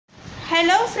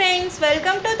Hello friends,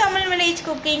 welcome to Tamil Village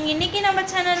Cooking. இன்னைக்கு நம்ம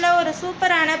சேனல்ல ஒரு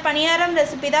சூப்பரான பணியாரம்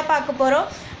ரெசிபி தான் பார்க்க போறோம்.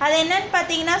 அது என்னன்னு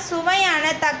பாத்தீங்கன்னா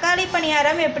சுவையான தக்காளி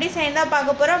பணியாரம் எப்படி செய்யறதா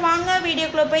பார்க்க போறோம். வாங்க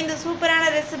வீடியோக்குள்ள போய் இந்த சூப்பரான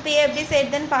ரெசிபி எப்படி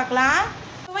செய்யறதுன்னு பார்க்கலாம்.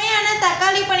 சுவையான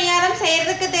தக்காளி பணியாரம்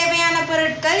செய்யறதுக்கு தேவையான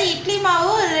பொருட்கள் இட்லி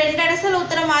மாவு 2 அடசல்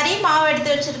ஊத்துற மாதிரி மாவு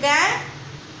எடுத்து வச்சிருக்கேன்.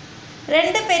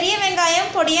 2 பெரிய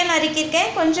வெங்காயம் பொடியா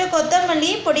நறுக்கிருக்கேன். கொஞ்சம்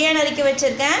கொத்தமல்லி பொடியா நறுக்கி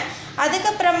வச்சிருக்கேன்.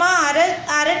 அதுக்கப்புறமா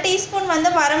அரை டீஸ்பூன் வந்து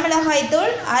வரமிளகாய்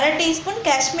தூள், அரை டீஸ்பூன்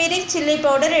காஷ்மீரி சில்லி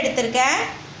பவுடர் எடுத்திருக்கேன்.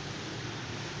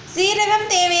 சீரகம்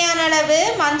தேவையான அளவு,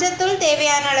 மஞ்சத்தூள்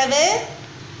தேவையான அளவு,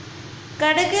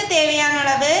 கடுகு தேவையான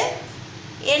அளவு,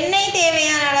 எண்ணெய்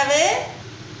தேவையான அளவு,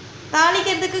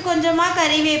 தாளிக்கிறதுக்கு கொஞ்சமாக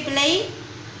கறிவேப்பிலை,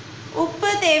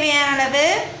 உப்பு தேவையான அளவு,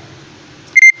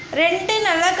 2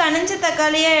 நல்லா கனிஞ்ச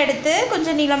தக்காளியாக எடுத்து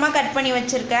கொஞ்சம் நீளமாக கட் பண்ணி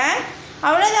வச்சுருக்கேன்.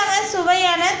 அவ்வளோதாங்க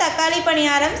சுவையான தக்காளி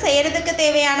பணியாரம் செய்கிறதுக்கு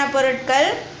தேவையான பொருட்கள்.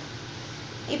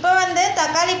 இப்போ வந்து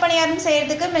தக்காளி பணியாரம்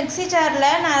செய்கிறதுக்கு மிக்ஸி ஜாரில்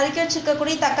நான் அரைக்கி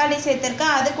வச்சுருக்கக்கூடிய தக்காளி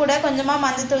சேர்த்துருக்கேன். அது கூட கொஞ்சமாக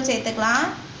மஞ்சத்தூள் சேர்த்துக்கலாம்,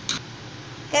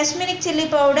 காஷ்மீரி சில்லி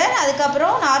பவுடர்,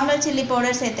 அதுக்கப்புறம் நார்மல் சில்லி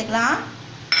பவுடர் சேர்த்துக்கலாம்,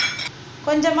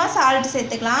 கொஞ்சமாக சால்ட்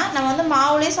சேர்த்துக்கலாம். நம்ம வந்து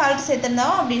மாவுலேயே சால்ட்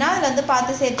சேர்த்துருந்தோம் அப்படின்னா அதில் வந்து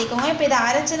பார்த்து சேர்த்திக்கோங்க. இப்போ இதை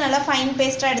அரைச்சி நல்லா ஃபைன்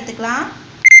பேஸ்ட்டாக எடுத்துக்கலாம்.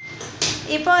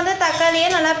 இப்போ வந்து தக்காளியை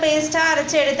நல்லா பேஸ்ட்டாக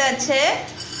அரைச்சி எடுத்தாச்சு.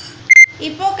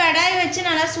 இப்போது கடாய் வச்சு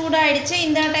நல்லா சூடாகிடுச்சு.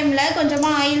 இந்த டைமில்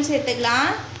கொஞ்சமாக ஆயில் சேர்த்துக்கலாம்.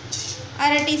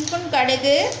 அரை டீஸ்பூன்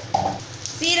கடுகு,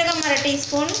 சீரகம் அரை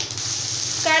டீஸ்பூன்.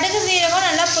 கடுகு சீரகம்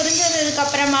நல்லா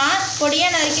பொரிஞ்சதுக்கப்புறமா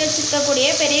பொடியாக நறுக்கி வச்சுருக்கக்கூடிய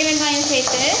பெரிய வெங்காயம்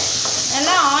சேர்த்து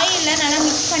நல்லா ஆயிலில் நல்லா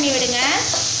மிக்ஸ் பண்ணி விடுங்க.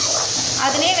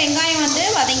 அதிலே வெங்காயம் வந்து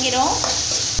வதங்கிடும்.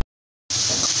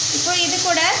 இப்போ இது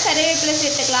கூட கறிவேப்பிலை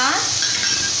சேர்த்துக்கலாம்.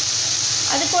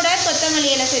 அது கூட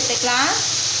கொத்தமல்லி இலை சேர்த்துக்கலாம்.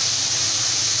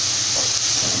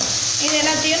 இது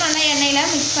எல்லாத்தையும் நல்லா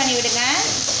எண்ணெயில் மிக்ஸ் பண்ணி விடுங்க.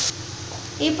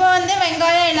 இப்போ வந்து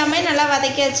வெங்காயம் எல்லாமே நல்லா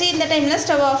வதக்கியாச்சு. இந்த டைமில்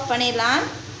ஸ்டவ் ஆஃப் பண்ணிடலாம்.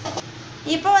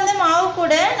 இப்போ வந்து மாவு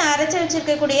கூட நான் அரைச்சி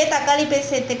வச்சுருக்கக்கூடிய தக்காளி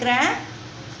பேஸ்ட் சேர்த்துக்கிறேன்.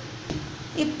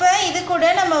 இப்போ இது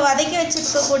கூட நம்ம வதக்கி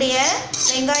வச்சுருக்கக்கூடிய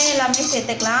வெங்காயம் எல்லாமே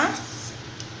சேர்த்துக்கலாம்.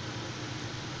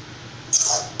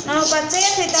 நம்ம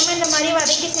பச்சையாக சேர்த்தாமல் இந்த மாதிரி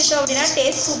வதக்கி சேர்த்தோம் அப்படின்னா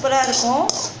டேஸ்ட் சூப்பராக இருக்கும்.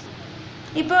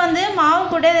 இப்போ வந்து மாவு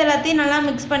கூட இது எல்லாத்தையும் நல்லா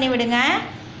மிக்ஸ் பண்ணி விடுங்க.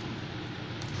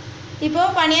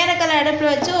 இப்போது பணியாரக்கல் அடுப்பில்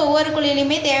வச்சு ஒவ்வொரு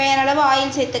குழியிலையுமே தேவையான அளவு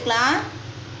ஆயில் சேர்த்துக்கலாம்.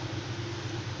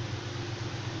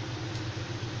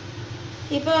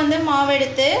 இப்போ வந்து மாவு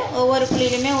எடுத்து ஒவ்வொரு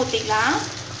குழியிலையுமே ஊற்றிக்கலாம்.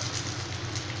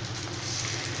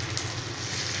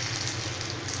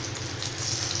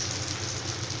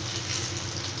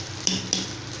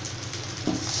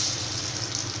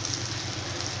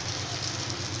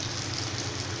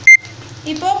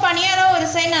 இப்போது பணியாரம் ஒரு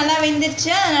சைடு நல்லா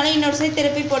வெந்துருச்சு, அதனால் இன்னொரு சைடு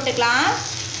திருப்பி போட்டுக்கலாம்.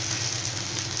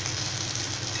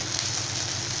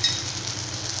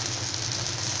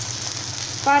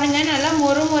 பாருங்கள் நல்லா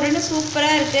மொறு மொறுன்னு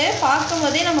சூப்பராக இருக்குது. பார்க்கும்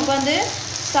போதே நமக்கு வந்து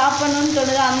சாப்பிட்ணுன்னு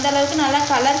தோணுது. அந்தளவுக்கு நல்லா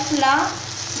கலர்ஃபுல்லாக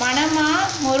மணமாக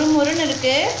மொறு மொறுன்னு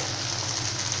இருக்குது.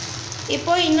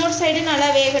 இப்போது இன்னொரு சைடு நல்லா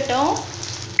வேகட்டும்.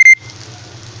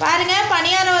 பாருங்கள்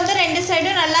பணியாரம் வந்து 2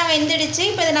 சைடும் நல்லா வெந்துடுச்சு.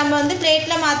 இப்போ இதை நம்ம வந்து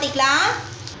பிளேட்டில் மாற்றிக்கலாம்.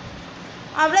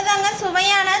 அவ்வளோதாங்க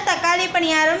சுவையான தக்காளி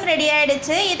பணியாரம் ரெடி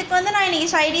ஆகிடுச்சு. இதுக்கு வந்து நான்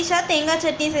இன்றைக்கி சைடிஷாக தேங்காய்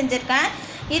சட்னி செஞ்சுருக்கேன்.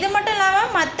 இது மட்டும்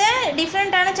இல்லாமல் மற்ற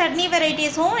டிஃப்ரெண்ட்டான சட்னி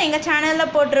வெரைட்டிஸும் எங்கள்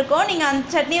சேனலில் போட்டிருக்கோம். நீங்கள்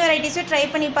அந்த சட்னி வெரைட்டிஸும் ட்ரை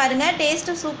பண்ணி பாருங்கள்.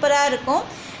 டேஸ்ட்டு சூப்பராக இருக்கும்.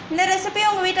 இந்த ரெசிபியை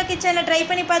உங்கள் வீட்டில் கிச்சனில் ட்ரை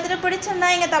பண்ணி பார்த்துட்டு பிடிச்சிருந்தா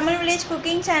எங்கள் தமிழ் வில்லேஜ்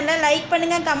குக்கிங் சேனலை லைக்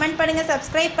பண்ணுங்கள், கமெண்ட் பண்ணுங்கள்,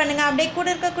 சப்ஸ்கிரைப் பண்ணுங்கள். அப்படியே கூட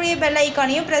இருக்கக்கூடிய பெல்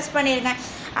ஐக்கானையும் ப்ரெஸ் பண்ணிடுங்க.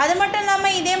 அது மட்டும்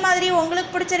இல்லாமல் இதே மாதிரி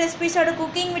உங்களுக்கு பிடிச்ச ரெசிபிஸோட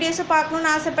குக்கிங் வீடியோஸும்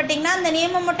பார்க்கணுன்னு ஆசைப்பட்டிங்கன்னா அந்த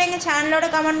நேமை மட்டும் எங்கள் சேனலோட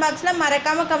கமெண்ட் பாக்ஸில்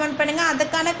மறக்காமல் கமெண்ட் பண்ணுங்கள்.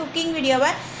 அதுக்கான குக்கிங்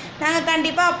வீடியோவை நாங்கள்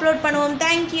கண்டிப்பாக அப்லோட் பண்ணுவோம்.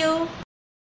 தேங்க்யூ.